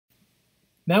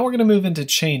Now we're going to move into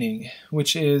chaining,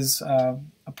 which is a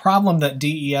problem that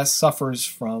DES suffers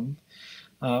from.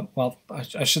 Well,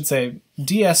 I should say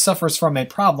DS suffers from a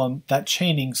problem that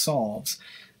chaining solves.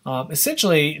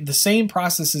 Essentially, the same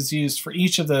process is used for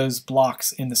each of those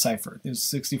blocks in the cipher, those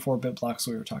 64-bit blocks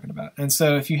we were talking about. And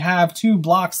so if you have two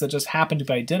blocks that just happen to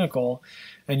be identical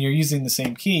and you're using the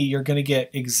same key, you're going to get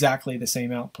exactly the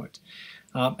same output.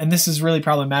 And this is really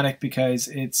problematic because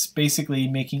it's basically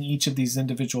making each of these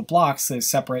individual blocks a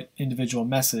separate individual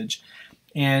message.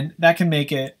 And that can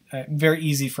make it very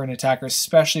easy for an attacker,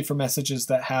 especially for messages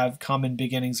that have common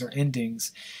beginnings or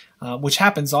endings, which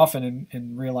happens often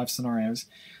in real-life scenarios.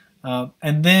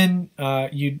 And then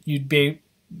you'd be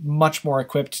much more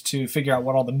equipped to figure out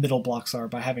what all the middle blocks are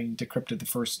by having decrypted the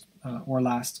first or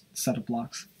last set of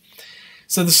blocks.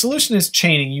 So the solution is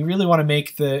chaining. You really want to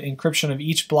make the encryption of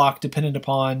each block dependent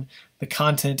upon the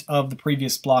content of the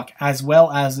previous block as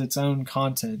well as its own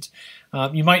content.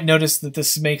 You might notice that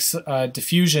this makes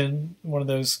diffusion, one of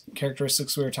those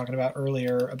characteristics we were talking about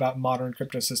earlier about modern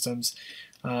crypto systems,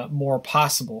 more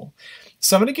possible.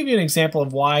 So I'm going to give you an example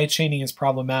of why chaining is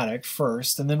problematic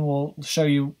first, and then we'll show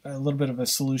you a little bit of a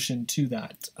solution to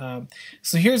that.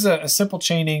 So here's a simple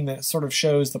chaining that sort of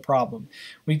shows the problem.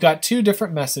 We've got two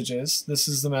different messages. This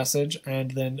is the message,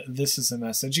 and then this is the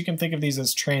message. You can think of these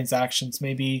as transactions.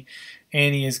 Maybe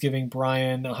Annie is giving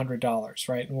Brian $100,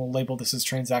 right? And we'll label this as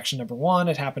transaction number 1.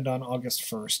 It happened on August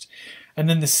 1st. And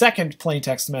then the second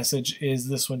plaintext message is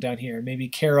this one down here. Maybe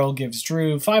Carol gives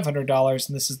Drew $500,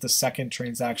 and this is the second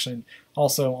transaction,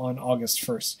 also on August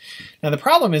 1st. Now the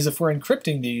problem is if we're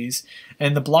encrypting these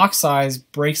and the block size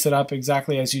breaks it up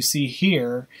exactly as you see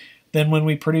here, then when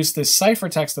we produce this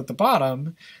ciphertext at the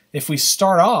bottom, if we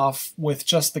start off with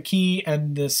just the key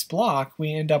and this block,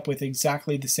 we end up with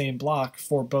exactly the same block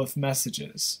for both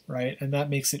messages, right? And that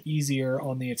makes it easier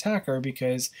on the attacker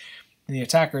because the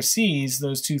attacker sees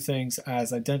those two things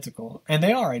as identical, and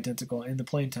they are identical in the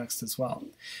plaintext as well.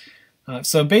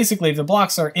 So basically, if the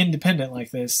blocks are independent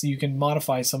like this, you can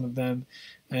modify some of them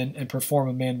and perform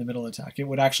a man-in-the-middle attack. It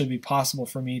would actually be possible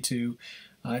for me to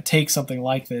take something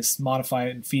like this, modify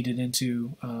it, and feed it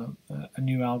into a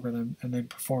new algorithm, and then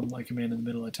perform like a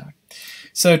man-in-the-middle attack.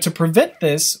 So to prevent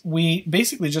this, we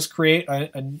basically just create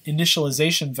an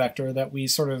initialization vector that we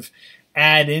sort of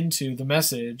add into the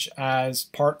message as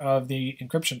part of the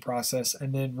encryption process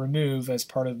and then remove as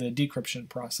part of the decryption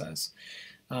process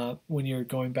when you're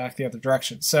going back the other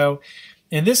direction. So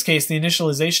in this case, the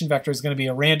initialization vector is going to be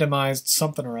a randomized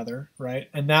something or other, right?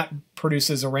 And that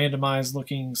produces a randomized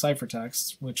looking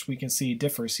ciphertext, which we can see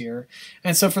differs here.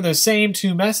 And so for those same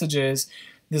two messages,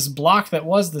 this block that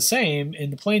was the same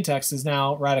in the plaintext is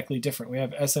now radically different. We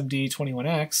have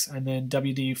SMD21X and then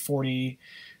WD40RT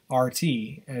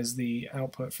as the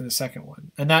output for the second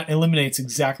one. And that eliminates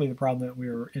exactly the problem that we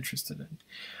were interested in.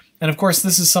 And of course,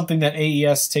 this is something that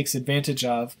AES takes advantage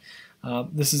of.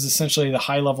 This is essentially the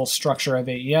high-level structure of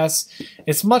AES.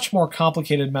 It's much more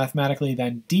complicated mathematically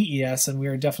than DES, and we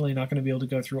are definitely not going to be able to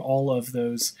go through all of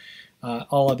those,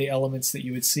 all of the elements that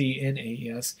you would see in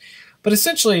AES. But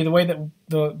essentially, the way that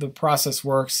the process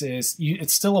works is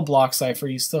it's still a block cipher.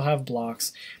 You still have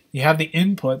blocks. You have the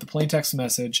input, the plaintext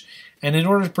message, and in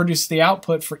order to produce the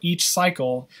output for each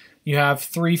cycle, you have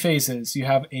three phases. You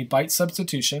have a byte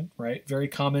substitution, right? Very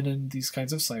common in these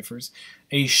kinds of ciphers.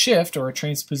 A shift or a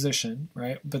transposition,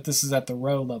 right? But this is at the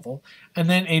row level. And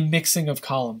then a mixing of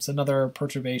columns, another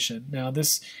perturbation. Now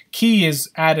this key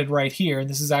is added right here, and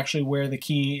this is actually where the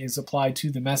key is applied to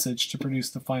the message to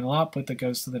produce the final output that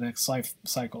goes to the next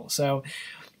cycle. So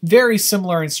very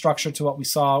similar in structure to what we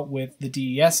saw with the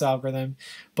DES algorithm,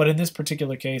 but in this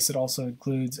particular case, it also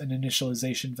includes an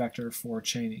initialization vector for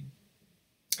chaining.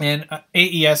 And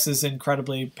AES is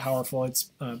incredibly powerful.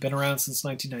 It's been around since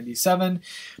 1997,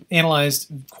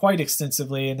 analyzed quite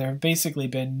extensively, and there have basically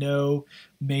been no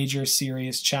major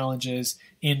serious challenges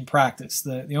in practice.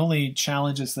 The only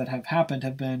challenges that have happened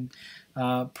have been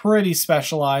pretty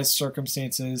specialized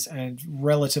circumstances and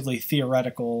relatively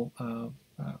theoretical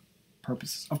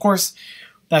purposes. Of course,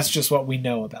 that's just what we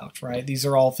know about, right? These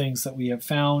are all things that we have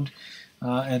found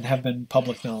and have been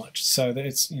public knowledge. So that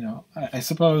it's, you know, I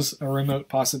suppose a remote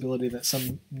possibility that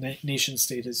some nation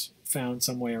state has found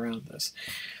some way around this.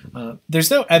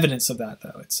 There's no evidence of that,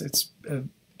 though. It's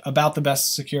about the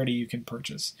best security you can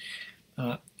purchase.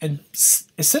 And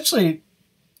essentially,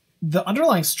 the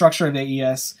underlying structure of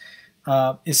AES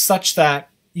is such that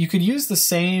you could use the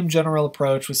same general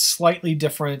approach with slightly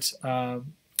different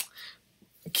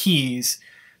keys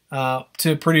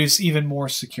to produce even more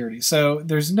security. So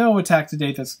there's no attack to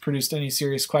date that's produced any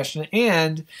serious question.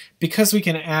 And because we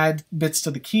can add bits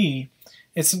to the key,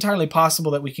 it's entirely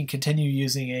possible that we can continue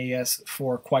using AES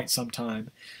for quite some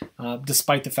time,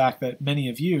 despite the fact that many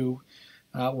of you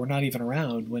were not even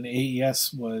around when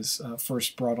AES was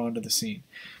first brought onto the scene.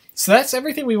 So that's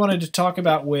everything we wanted to talk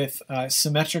about with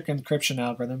symmetric encryption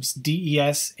algorithms.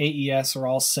 DES, AES are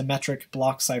all symmetric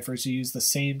block ciphers. You use the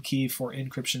same key for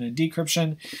encryption and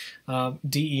decryption.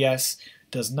 DES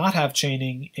does not have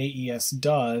chaining, AES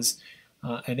does,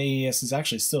 and AES is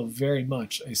actually still very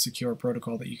much a secure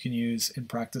protocol that you can use in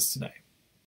practice today.